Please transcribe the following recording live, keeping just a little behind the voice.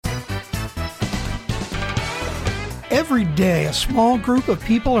Every day, a small group of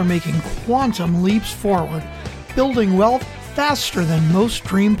people are making quantum leaps forward, building wealth faster than most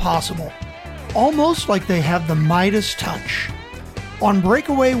dream possible, almost like they have the Midas touch. On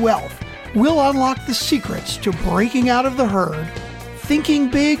Breakaway Wealth, we'll unlock the secrets to breaking out of the herd,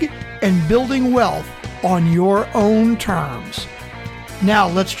 thinking big, and building wealth on your own terms. Now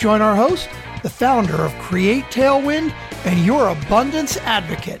let's join our host, the founder of Create Tailwind and your abundance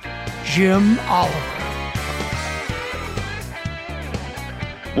advocate, Jim Oliver.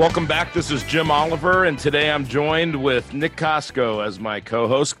 Welcome back. This is Jim Oliver, and today I'm joined with Nick Costco as my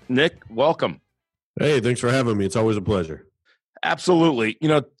co-host. Nick, welcome. Hey, thanks for having me. It's always a pleasure. Absolutely.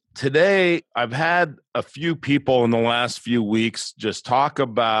 Today I've had a few people in the last few weeks just talk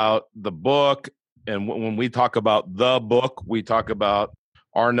about the book, and when we talk about the book, we talk about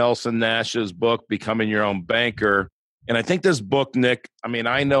R. Nelson Nash's book, Becoming Your Own Banker. And I think this book, Nick,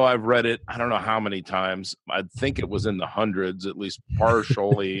 I know I've read it, I don't know how many times. I think it was in the hundreds, at least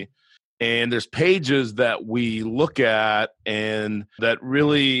partially. And there's pages that we look at and that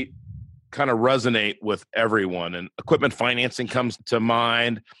really kind of resonate with everyone. And equipment financing comes to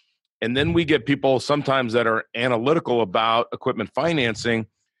mind. And then we get people sometimes that are analytical about equipment financing.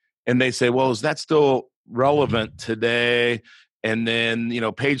 And they say, well, is that still relevant today? And then,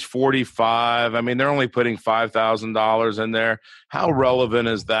 page 45, they're only putting $5,000 in there. How relevant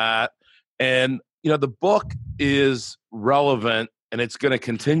is that? And, the book is relevant, and it's going to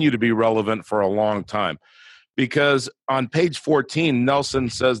continue to be relevant for a long time. Because on page 14, Nelson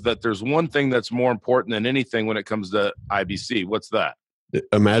says that there's one thing that's more important than anything when it comes to IBC. What's that?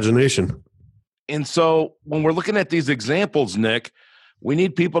 Imagination. And so when we're looking at these examples, Nick, we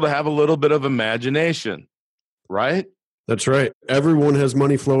need people to have a little bit of imagination, right? That's right. Everyone has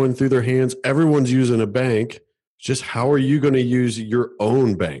money flowing through their hands. Everyone's using a bank. Just how are you going to use your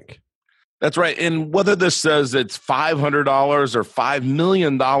own bank? That's right. And whether this says it's $500 or $5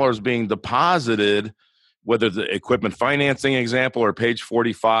 million being deposited, whether the equipment financing example or page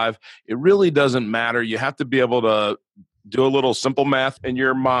 45, it really doesn't matter. You have to be able to do a little simple math in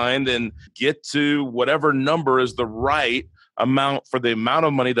your mind and get to whatever number is the right amount for the amount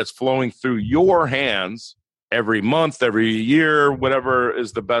of money that's flowing through your hands every month, every year, whatever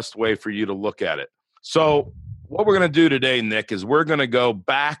is the best way for you to look at it. So what we're going to do today, Nick, is we're going to go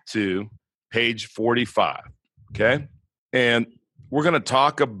back to page 45, okay? And we're going to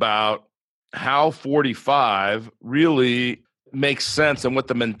talk about how 45 really makes sense and what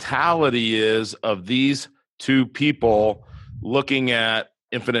the mentality is of these two people looking at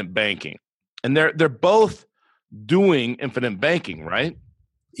infinite banking. And they're both doing infinite banking, right?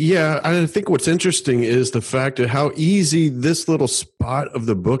 Yeah, I think what's interesting is the fact of how easy this little spot of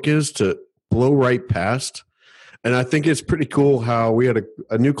the book is to blow right past. And I think it's pretty cool how we had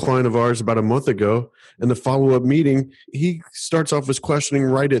a new client of ours about a month ago. In the follow-up meeting, he starts off his questioning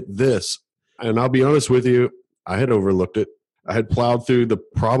right at this. And I'll be honest with you, I had overlooked it. I had plowed through the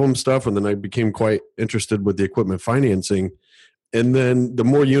problem stuff, and then I became quite interested with the equipment financing. And then the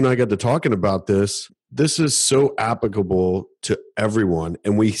more you and I got to talking about this is so applicable to everyone.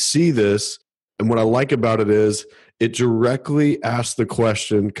 And we see this, and what I like about it is it directly asks the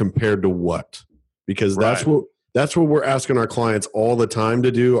question, compared to what? Because that's what we're asking our clients all the time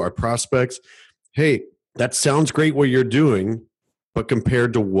to do, our prospects. Hey, that sounds great what you're doing, but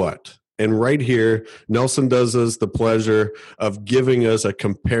compared to what? And right here, Nelson does us the pleasure of giving us a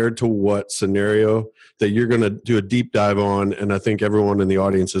compared to what scenario that you're going to do a deep dive on. And I think everyone in the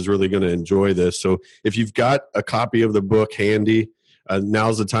audience is really going to enjoy this. So if you've got a copy of the book handy,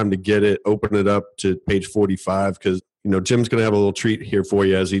 now's the time to get it. Open it up to page 45 because, Jim's going to have a little treat here for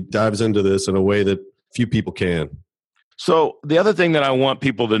you as he dives into this in a way that few people can. So the other thing that I want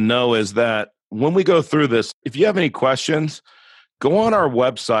people to know is that when we go through this, if you have any questions, go on our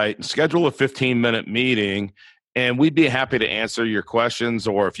website and schedule a 15-minute meeting, and we'd be happy to answer your questions.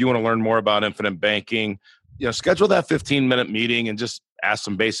 Or if you want to learn more about infinite banking, schedule that 15-minute meeting and just ask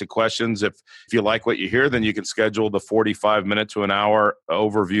some basic questions. If you like what you hear, then you can schedule the 45-minute to an hour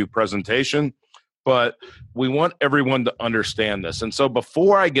overview presentation. But we want everyone to understand this. And so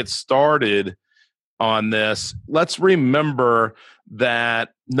before I get started on this, let's remember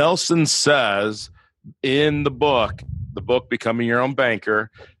that Nelson says in the book Becoming Your Own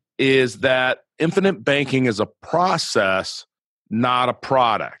Banker, is that infinite banking is a process, not a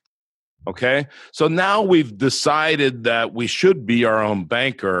product. Okay? So now we've decided that we should be our own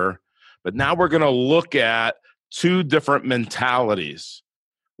banker, but now we're going to look at two different mentalities.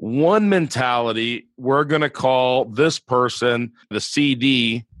 One mentality, we're going to call this person the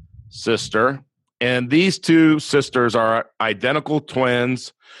CD sister, and these two sisters are identical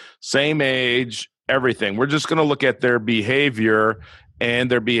twins, same age, everything. We're just going to look at their behavior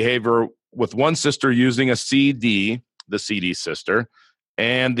with one sister using a CD, the CD sister,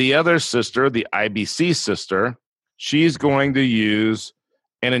 and the other sister, the IBC sister, she's going to use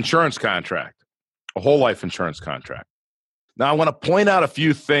an insurance contract, a whole life insurance contract. Now, I want to point out a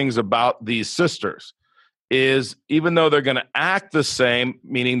few things about these sisters. Is even though they're going to act the same,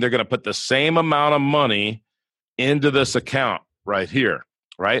 meaning they're going to put the same amount of money into this account right here,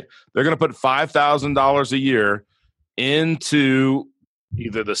 right? They're going to put $5,000 a year into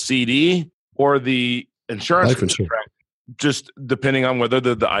either the CD or the insurance contract, just depending on whether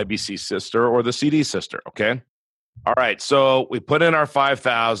they're the IBC sister or the CD sister, okay? All right, so we put in our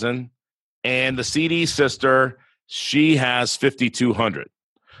 $5,000, and the CD sister, she has $5,200.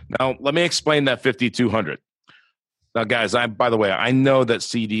 Now, let me explain that $5,200. Now, guys, by the way, I know that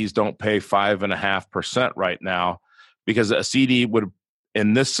CDs don't pay 5.5% right now, because a CD would,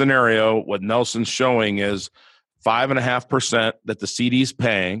 in this scenario, what Nelson's showing is 5.5% that the CD's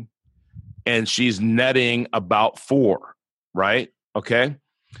paying, and she's netting about 4%, right? Okay.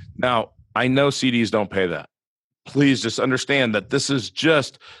 Now, I know CDs don't pay that. Please just understand that this is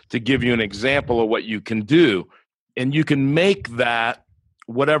just to give you an example of what you can do, and you can make that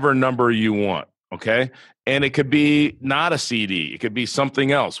whatever number you want, okay? And it could be not a CD. It could be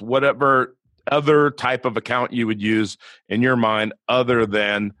something else, whatever other type of account you would use in your mind other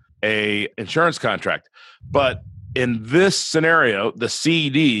than a insurance contract. But in this scenario, the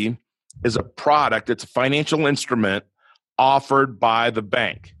CD is a product. It's a financial instrument offered by the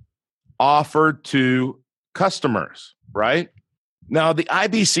bank, offered to customers, right? Now, the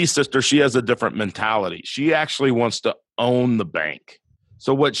IBC sister, she has a different mentality. She actually wants to own the bank.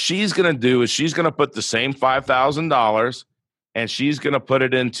 So what she's going to do is she's going to put the same $5,000 and she's going to put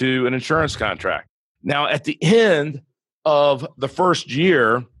it into an insurance contract. Now, at the end of the first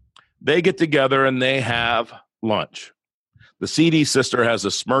year, they get together and they have lunch. The CD sister has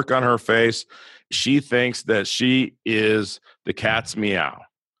a smirk on her face. She thinks that she is the cat's meow.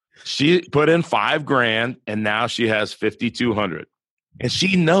 She put in $5,000 and now she has $5,200. And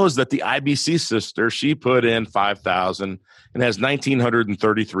she knows that the IBC sister, she put in $5,000 and has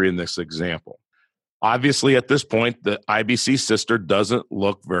 $1,933 in this example. Obviously, at this point, the IBC sister doesn't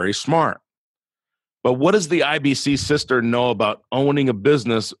look very smart. But what does the IBC sister know about owning a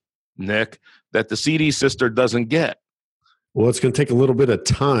business, Nick, that the CD sister doesn't get? Well, it's going to take a little bit of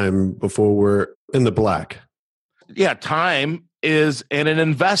time before we're in the black. Yeah, time is an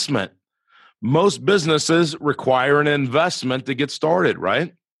investment. Most businesses require an investment to get started,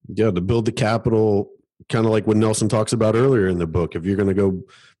 right? Yeah, to build the capital, kind of like what Nelson talks about earlier in the book. If you're going to go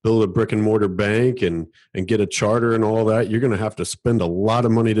build a brick and mortar bank and get a charter and all that, you're going to have to spend a lot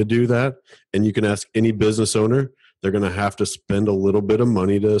of money to do that. And you can ask any business owner, they're going to have to spend a little bit of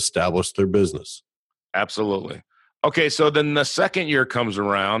money to establish their business. Absolutely. Okay, so then the second year comes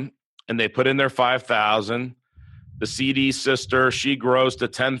around and they put in their $5,000. The CD sister, she grows to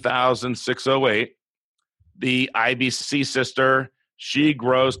 $10,608. The IBC sister, she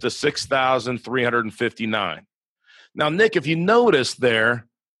grows to $6,359. Now, Nick, if you notice there,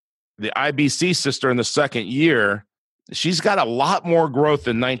 the IBC sister in the second year, she's got a lot more growth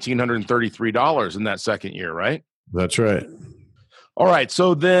than $1,933 in that second year, right? That's right. All right,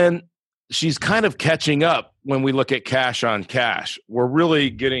 so then she's kind of catching up when we look at cash on cash. We're really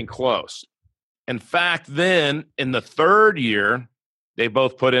getting close. In fact, then in the third year, they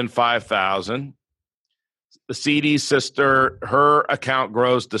both put in $5,000. The CD sister, her account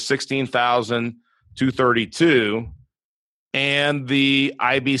grows to $16,232. And the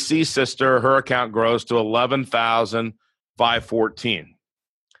IBC sister, her account grows to $11,514.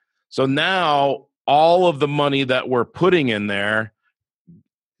 So now all of the money that we're putting in there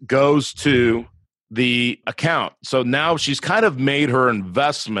goes to the account. So now she's kind of made her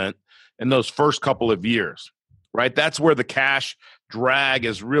investment in those first couple of years, right? That's where the cash drag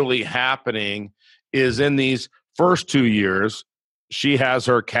is really happening, is in these first 2 years, she has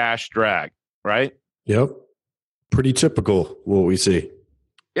her cash drag, right? Yep. Pretty typical what we see.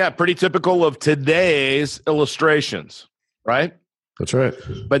 Yeah, pretty typical of today's illustrations, right? That's right.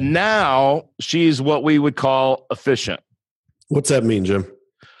 But now she's what we would call efficient. What's that mean, Jim?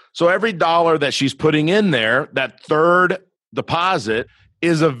 So every dollar that she's putting in there, that third deposit,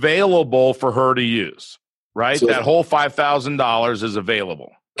 is available for her to use, right? So that whole $5,000 is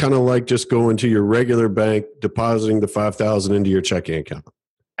available. Kind of like just going to your regular bank, depositing the $5,000 into your checking account.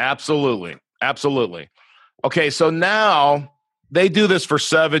 Absolutely. Absolutely. Okay, so now they do this for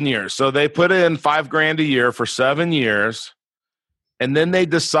 7 years. So they put in $5,000 a year for 7 years, and then they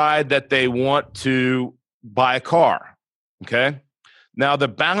decide that they want to buy a car, okay? Now, the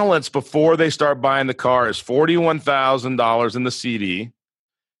balance before they start buying the car is $41,000 in the CD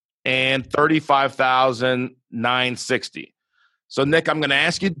and $35,960. So, Nick, I'm going to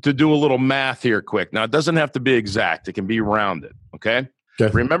ask you to do a little math here quick. Now, it doesn't have to be exact. It can be rounded, okay?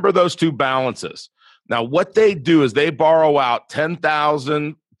 Remember those two balances. Now, what they do is they borrow out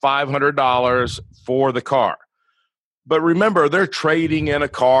 $10,500 for the car. But remember, they're trading in a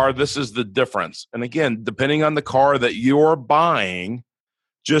car. This is the difference. And again, depending on the car that you're buying,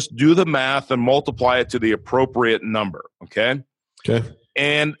 just do the math and multiply it to the appropriate number, okay? Okay.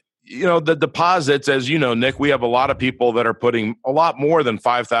 And, you know, the deposits, as you know, Nick, we have a lot of people that are putting a lot more than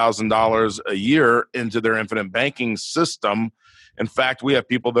 $5,000 a year into their infinite banking system. In fact, we have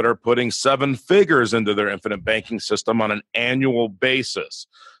people that are putting 7 figures into their infinite banking system on an annual basis.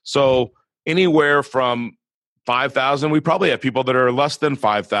 So anywhere from 5,000, we probably have people that are less than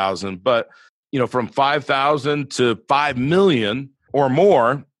 5,000, but you know, from 5,000 to 5 million or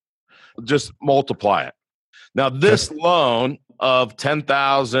more, just multiply it. Now, this loan of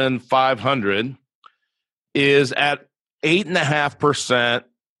 10,500 is at 8.5%,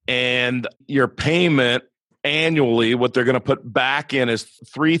 and your payment annually, what they're going to put back in is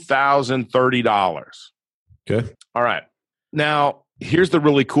 $3,030. Okay. All right. Now, here's the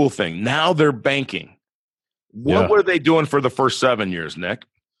really cool thing. Now they're banking. What were they doing for the first 7 years, Nick?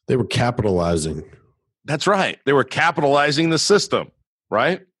 They were capitalizing. That's right. They were capitalizing the system,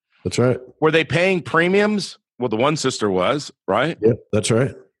 right? That's right. Were they paying premiums? Well, the one sister was, right? Yeah, that's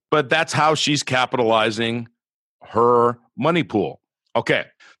right. But that's how she's capitalizing her money pool. Okay.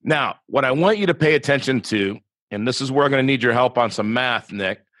 Now, what I want you to pay attention to, and this is where I'm going to need your help on some math,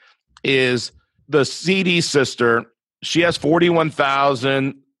 Nick, is the CD sister. She has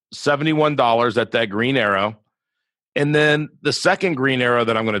 $41,071 at that green arrow. And then the second green arrow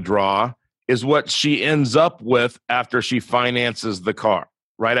that I'm going to draw is what she ends up with after she finances the car,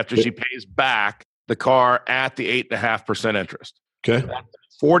 right? After she pays back the car at the 8.5% interest. Okay.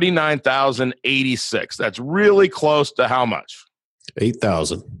 $49,086. That's really close to how much?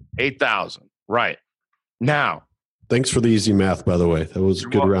 8,000. 8,000. Right. Now. Thanks for the easy math, by the way. That was a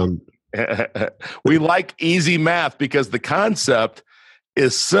good round. We like easy math because the concept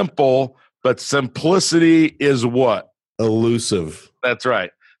is simple, but simplicity is what? Elusive. That's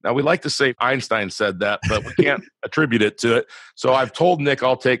right. Now, we like to say Einstein said that, but we can't attribute it to it. So I've told Nick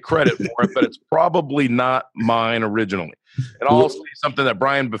I'll take credit for it, but it's probably not mine originally. And I'll say something that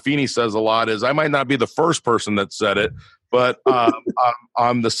Brian Buffini says a lot is I might not be the first person that said it, but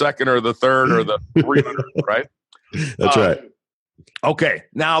I'm the second or the third or the 300, right? That's right. Okay.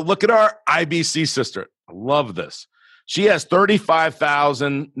 Now look at our IBC sister. I love this. She has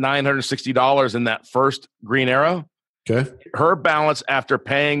 $35,960 in that first green arrow. Okay. Her balance after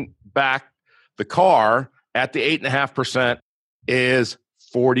paying back the car at the 8.5% is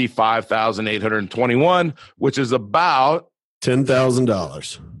 $45,821, which is about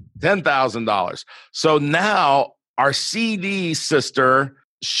 $10,000. $10,000. So now our CD sister,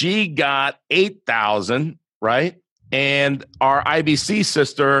 she got 8,000, right? And our IBC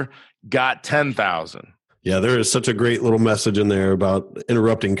sister got 10,000. Yeah, there is such a great little message in there about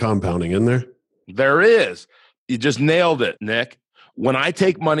interrupting compounding, isn't there? There is. You just nailed it, Nick. When I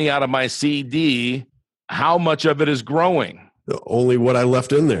take money out of my CD, how much of it is growing? Only what I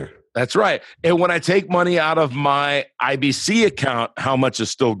left in there. That's right. And when I take money out of my IBC account, how much is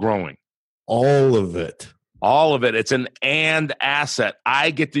still growing? All of it. All of it. It's an and asset.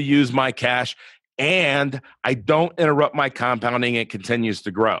 I get to use my cash and I don't interrupt my compounding. It continues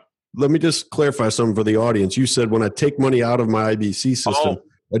to grow. Let me just clarify something for the audience. You said when I take money out of my IBC system,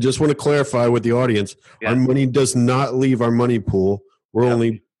 I just want to clarify with the audience, our money does not leave our money pool. We're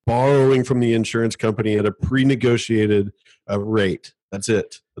only borrowing from the insurance company at a pre-negotiated rate. That's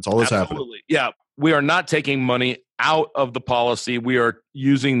it. That's all that's happening. Yeah. We are not taking money out of the policy. We are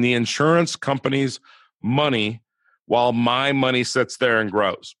using the insurance company's money while my money sits there and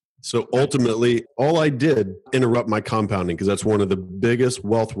grows. So ultimately, all I did interrupt my compounding because that's one of the biggest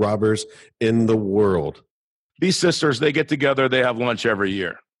wealth robbers in the world. These sisters, they get together, they have lunch every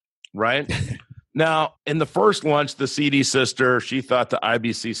year, right? Now, in the first lunch, the CD sister, she thought the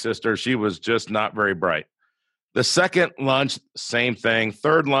IBC sister, she was just not very bright. The second lunch, same thing.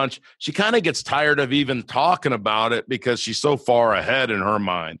 Third lunch, she kind of gets tired of even talking about it because she's so far ahead in her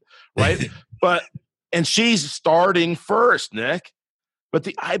mind, right? And she's starting first, Nick. But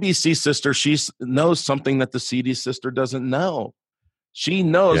the IBC sister, she knows something that the CD sister doesn't know. She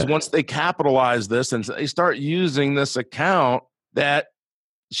knows once they capitalize this and they start using this account that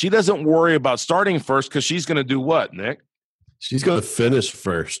she doesn't worry about starting first because she's going to do what, Nick? She's going to finish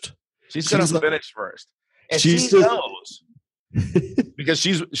first. She's going to finish first. And she knows because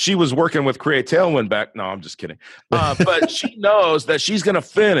she was working with Create Tailwind back. No, I'm just kidding. But she knows that she's going to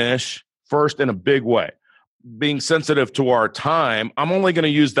finish first in a big way. Being sensitive to our time, I'm only going to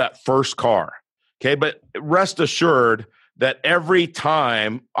use that first car. Okay. But rest assured that every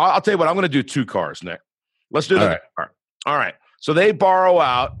time, I'll tell you what, I'm going to do 2 cars, Nick. Let's do the next car. All right. So they borrow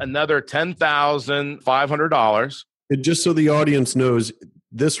out another $10,500. And just so the audience knows,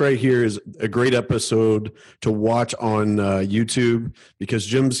 this right here is a great episode to watch on YouTube, because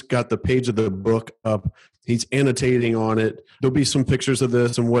Jim's got the page of the book up. He's annotating on it. There'll be some pictures of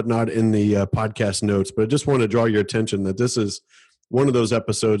this and whatnot in the podcast notes, but I just want to draw your attention that this is one of those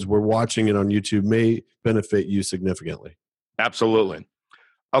episodes where watching it on YouTube may benefit you significantly. Absolutely.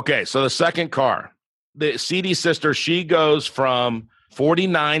 Okay, so the second car, the CD sister, she goes from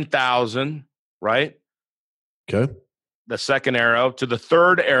 49,000, right? Okay. The second arrow to the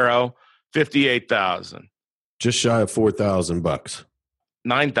third arrow, 58,000. Just shy of $4,000.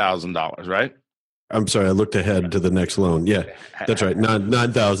 $9,000, right? I'm sorry, I looked ahead to the next loan. Yeah, that's right.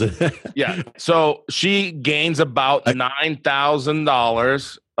 9,000. Yeah. So she gains about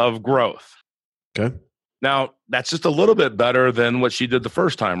 $9,000 of growth. Okay. Now, that's just a little bit better than what she did the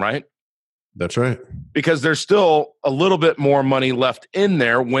first time, right? That's right. Because there's still a little bit more money left in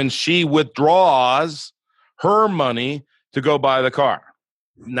there when she withdraws her money to go buy the car.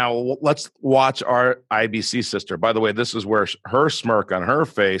 Now, let's watch our IBC sister. By the way, this is where her smirk on her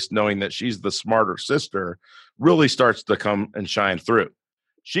face, knowing that she's the smarter sister, really starts to come and shine through.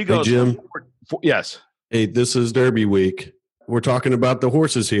 She goes, hey, Jim. Yes. Hey, this is Derby week. We're talking about the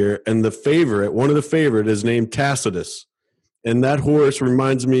horses here, and one of the favorite is named Tacitus. And that horse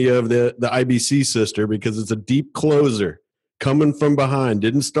reminds me of the IBC sister, because it's a deep closer coming from behind.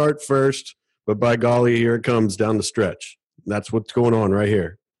 Didn't start first, but by golly, here it comes down the stretch. That's what's going on right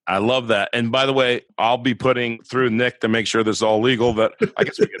here. I love that. And by the way, I'll be putting through Nick to make sure this is all legal. That I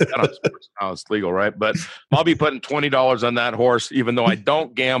guess we get that on sports now. It's legal, right? But I'll be putting $20 on that horse, even though I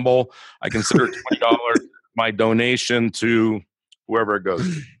don't gamble. I consider $20 my donation to whoever it goes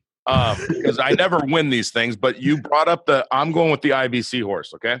to. Because I never win these things. But you brought up I'm going with the IBC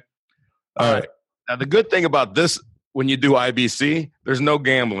horse, okay? All right. Now, the good thing about this, when you do IBC, there's no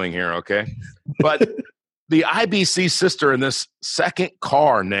gambling here, okay? But the IBC sister in this second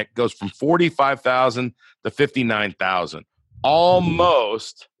car, Nick, goes from 45,000 to 59,000,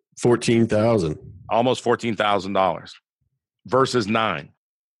 almost $14,000 versus 9.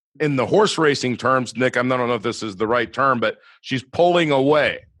 In the horse racing terms, Nick, I don't know if this is the right term, but she's pulling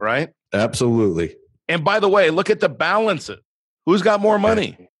away, right? Absolutely. And by the way, look at the balances. Who's got more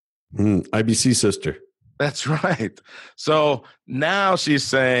money? IBC sister. That's right. So now she's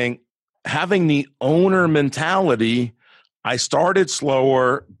saying, having the owner mentality, I started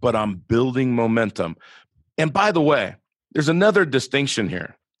slower, but I'm building momentum. And by the way, there's another distinction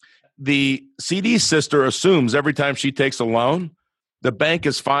here. The CD sister assumes every time she takes a loan, the bank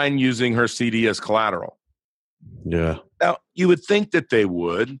is fine using her CD as collateral. Yeah. Now, you would think that they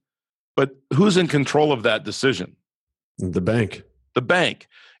would, but who's in control of that decision? The bank. The bank.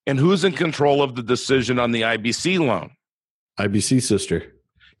 And who's in control of the decision on the IBC loan? IBC sister.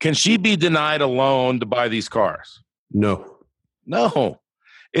 Can she be denied a loan to buy these cars? No.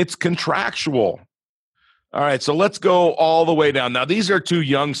 It's contractual. All right, so let's go all the way down. Now, these are 2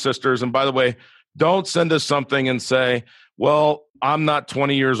 young sisters. And by the way, don't send us something and say, well, I'm not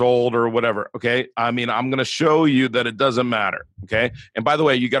 20 years old or whatever, okay? I mean, I'm going to show you that it doesn't matter, okay? And by the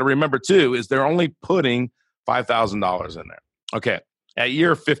way, you got to remember, too, is they're only putting $5,000 in there. Okay, at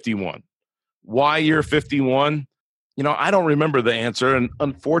year 51. Why year 51? I don't remember the answer. And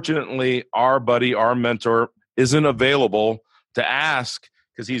unfortunately, our buddy, our mentor, isn't available to ask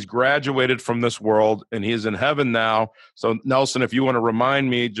because he's graduated from this world and he's in heaven now. So, Nelson, if you want to remind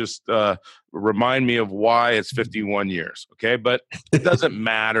me, just remind me of why it's 51 years. Okay. But it doesn't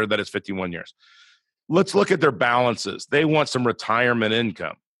matter that it's 51 years. Let's look at their balances. They want some retirement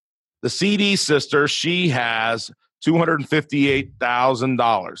income. The CD sister, she has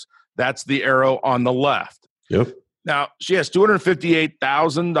 $258,000. That's the arrow on the left. Yep. Now, she has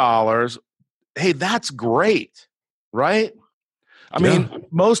 $258,000. Hey, that's great, right? I mean,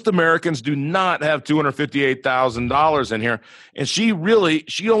 most Americans do not have $258,000 in here. And she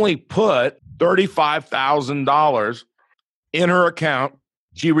only put $35,000 in her account.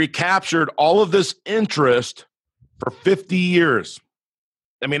 She recaptured all of this interest for 50 years.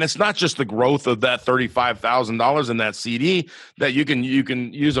 I mean, it's not just the growth of that $35,000 in that CD that you can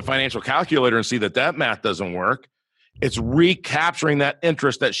use a financial calculator and see that math doesn't work. It's recapturing that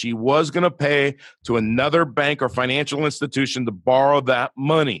interest that she was going to pay to another bank or financial institution to borrow that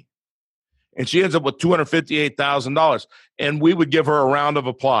money. And she ends up with $258,000. And we would give her a round of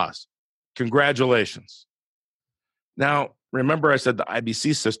applause. Congratulations. Now, remember I said the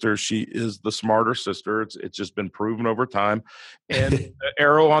IBC sister, she is the smarter sister. It's just been proven over time. And the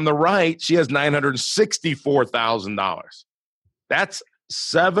arrow on the right, she has $964,000. That's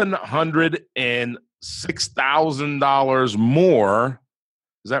 $706,000 more.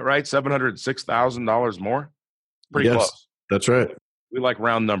 Is that right? $706,000 more? Pretty close. That's right. We like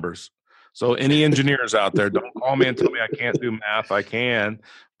round numbers. So any engineers out there, don't call me and tell me I can't do math. I can,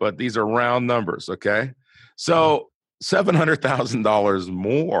 but these are round numbers, okay? So $700,000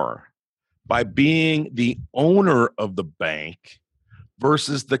 more by being the owner of the bank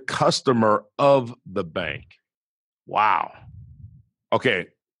versus the customer of the bank. Wow. Okay,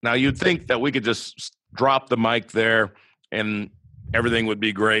 now you'd think that we could just drop the mic there and everything would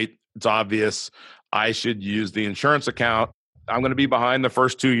be great. It's obvious. I should use the insurance account. I'm going to be behind the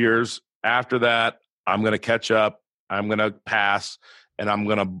first 2 years. After that, I'm going to catch up. I'm going to pass, and I'm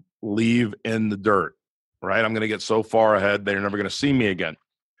going to leave in the dirt, right? I'm going to get so far ahead, they're never going to see me again.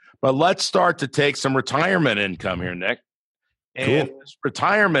 But let's start to take some retirement income here, Nick. And Cool. this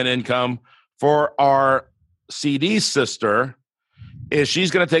retirement income for our CD sister is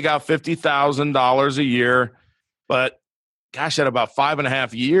she's going to take out $50,000 a year, but gosh, at about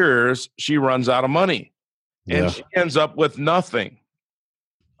 5.5 years, she runs out of money and she ends up with nothing.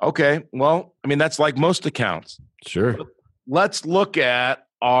 Okay, well, I mean, that's like most accounts. Sure. Let's look at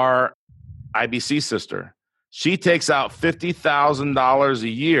our IBC sister. She takes out $50,000 a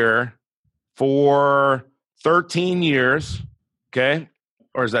year for 13 years, okay?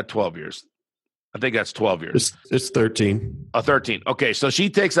 Or is that 12 years? I think that's 12 years. It's 13. 13. Okay, so she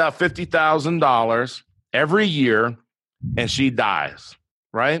takes out $50,000 every year and she dies,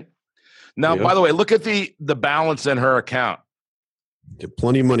 right? Now, by the way, look at the balance in her account.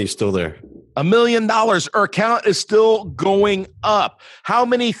 Plenty of money still there. $1 million. Her account is still going up. How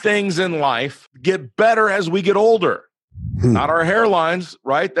many things in life get better as we get older? Not our hairlines,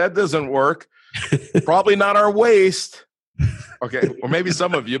 right? That doesn't work. Probably not our waist. Okay, or maybe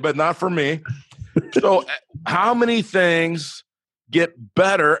some of you, but not for me. So how many things get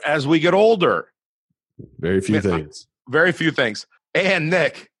better as we get older? Very few things. Very few things. And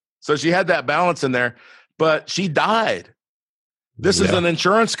Nick, so she had that balance in there, but she died. This is an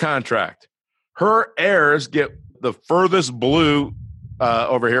insurance contract. Her heirs get the furthest blue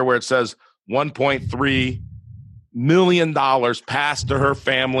over here where it says $1.3 million passed to her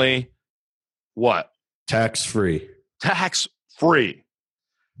family. What? Tax-free. Tax-free,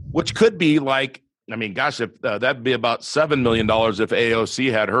 which could be like, I mean, gosh, if that'd be about $7 million if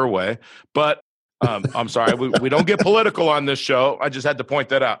AOC had her way. But I'm sorry, we don't get political on this show. I just had to point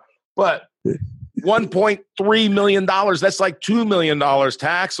that out. But $1.3 million, that's like $2 million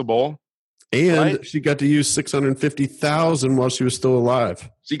taxable. And right? she got to use $650,000 while she was still alive.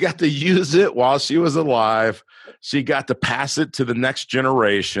 She got to use it while she was alive. She got to pass it to the next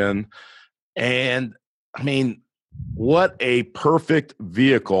generation. And I mean, what a perfect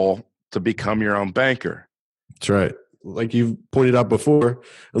vehicle to become your own banker. That's right. Like you pointed out before,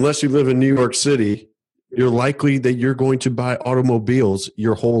 unless you live in New York City, you're likely that you're going to buy automobiles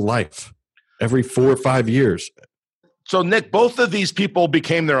your whole life, every 4 or 5 years. So, Nick, both of these people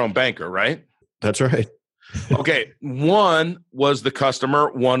became their own banker, right? That's right. Okay. One was the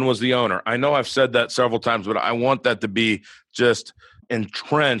customer, one was the owner. I know I've said that several times, but I want that to be just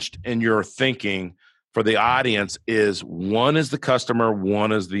entrenched in your thinking for the audience is one is the customer,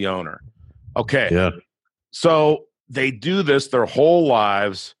 one is the owner. Okay. Yeah. So they do this their whole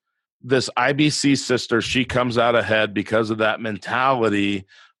lives. This IBC sister, she comes out ahead because of that mentality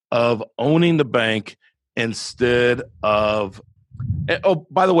of owning the bank instead of, oh,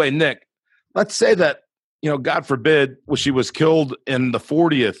 by the way, Nick, let's say that, God forbid, she was killed in the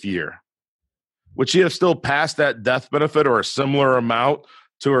 40th year. Would she have still passed that death benefit or a similar amount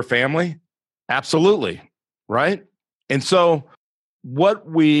to her family? Absolutely. Right? And so what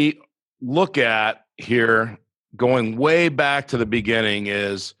we look at here, going way back to the beginning,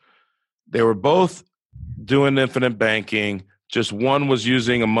 is they were both doing infinite banking. Just one was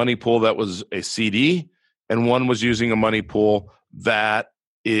using a money pool that was a CD, and one was using a money pool that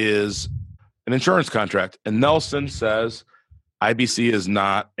is an insurance contract. And Nelson says IBC is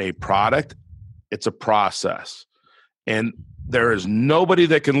not a product, it's a process. And there is nobody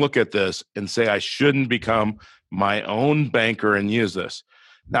that can look at this and say, I shouldn't become my own banker and use this.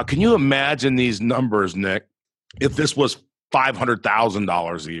 Now, can you imagine these numbers, Nick, if this was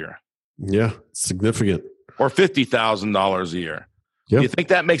 $500,000 a year? Yeah, significant. Or $50,000 a year. Yep. You think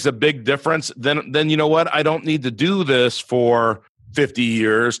that makes a big difference? Then you know what? I don't need to do this for 50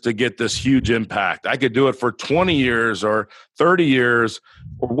 years to get this huge impact. I could do it for 20 years or 30 years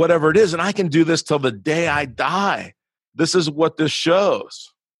or whatever it is. And I can do this till the day I die. This is what this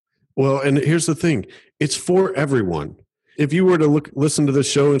shows. Well, and here's the thing. It's for everyone. If you were to listen to the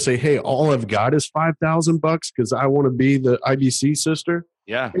show and say, hey, all I've got is $5,000 because I want to be the IBC sister.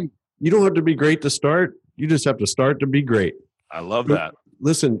 Yeah. Hey, you don't have to be great to start. You just have to start to be great. I love that.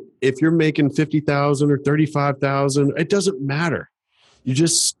 Listen, if you're making $50,000 or $35,000, it doesn't matter. You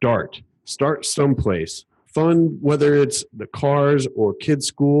just start someplace, fund, whether it's the cars or kids'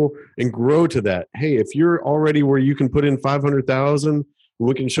 school, and grow to that. Hey, if you're already where you can put in $500,000,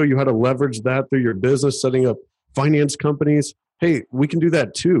 we can show you how to leverage that through your business, setting up finance companies. Hey, we can do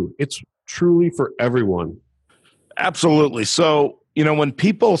that too. It's truly for everyone. Absolutely. So, when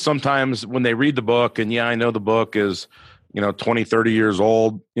people sometimes, when they read the book, and I know the book is, 20, 30 years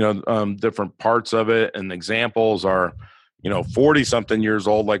old, different parts of it and examples are, 40 something years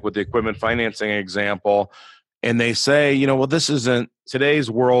old, like with the equipment financing example. And they say, well, this isn't,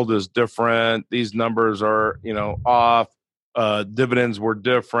 today's world is different. These numbers are, off. Dividends were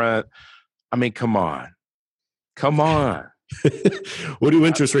different. I mean, come on. What do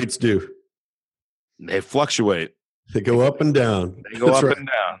interest rates do? They fluctuate. They go up and down. They go up and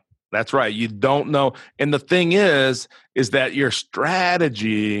down. That's right. You don't know. And the thing is that your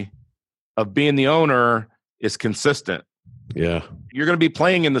strategy of being the owner is consistent. Yeah. You're going to be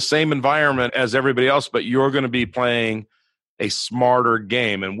playing in the same environment as everybody else, but you're going to be playing a smarter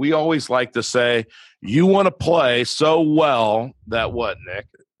game. And we always like to say, you want to play so well that what, Nick?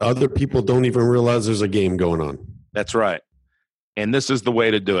 Other people don't even realize there's a game going on. That's right. And this is the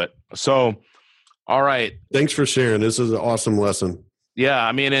way to do it. So, all right. Thanks for sharing. This is an awesome lesson. Yeah.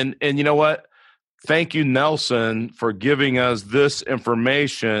 I mean, and you know what? Thank you, Nelson, for giving us this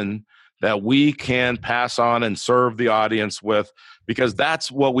information that we can pass on and serve the audience with, because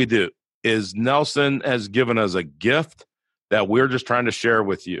that's what we do. Is Nelson has given us a gift that we're just trying to share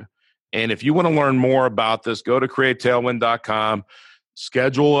with you. And if you want to learn more about this, go to createtailwind.com,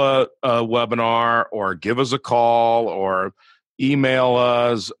 schedule a webinar, or give us a call, or email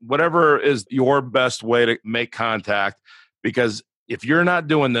us, whatever is your best way to make contact. Because if you're not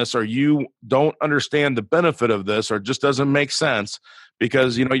doing this, or you don't understand the benefit of this, or it just doesn't make sense,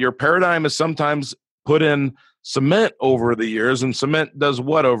 because your paradigm is sometimes put in cement over the years, and cement does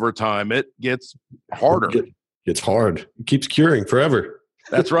what over time? It gets harder. It's hard. It keeps curing forever.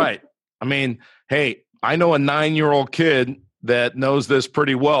 That's right. I mean, hey, I know a 9-year-old kid that knows this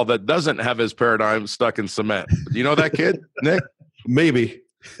pretty well that doesn't have his paradigm stuck in cement. Do you know that kid, Nick? Maybe.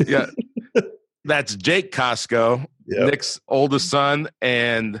 Yeah. That's Jake Costco, yep. Nick's oldest son.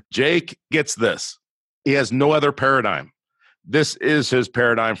 And Jake gets this. He has no other paradigm. This is his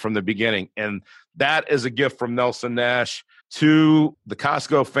paradigm from the beginning. And that is a gift from Nelson Nash to the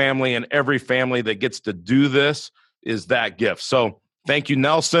Costco family, and every family that gets to do this is that gift. So thank you,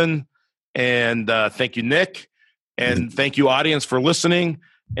 Nelson. And thank you, Nick. And thank you, audience, for listening.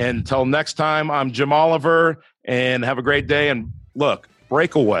 And until next time, I'm Jim Oliver, and have a great day. And look,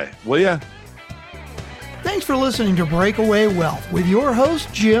 breakaway, will you? Thanks for listening to Breakaway Wealth with your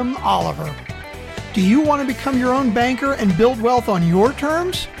host, Jim Oliver. Do you want to become your own banker and build wealth on your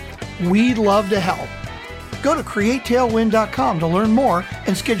terms? We'd love to help. Go to createtailwind.com to learn more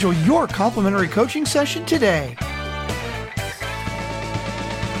and schedule your complimentary coaching session today.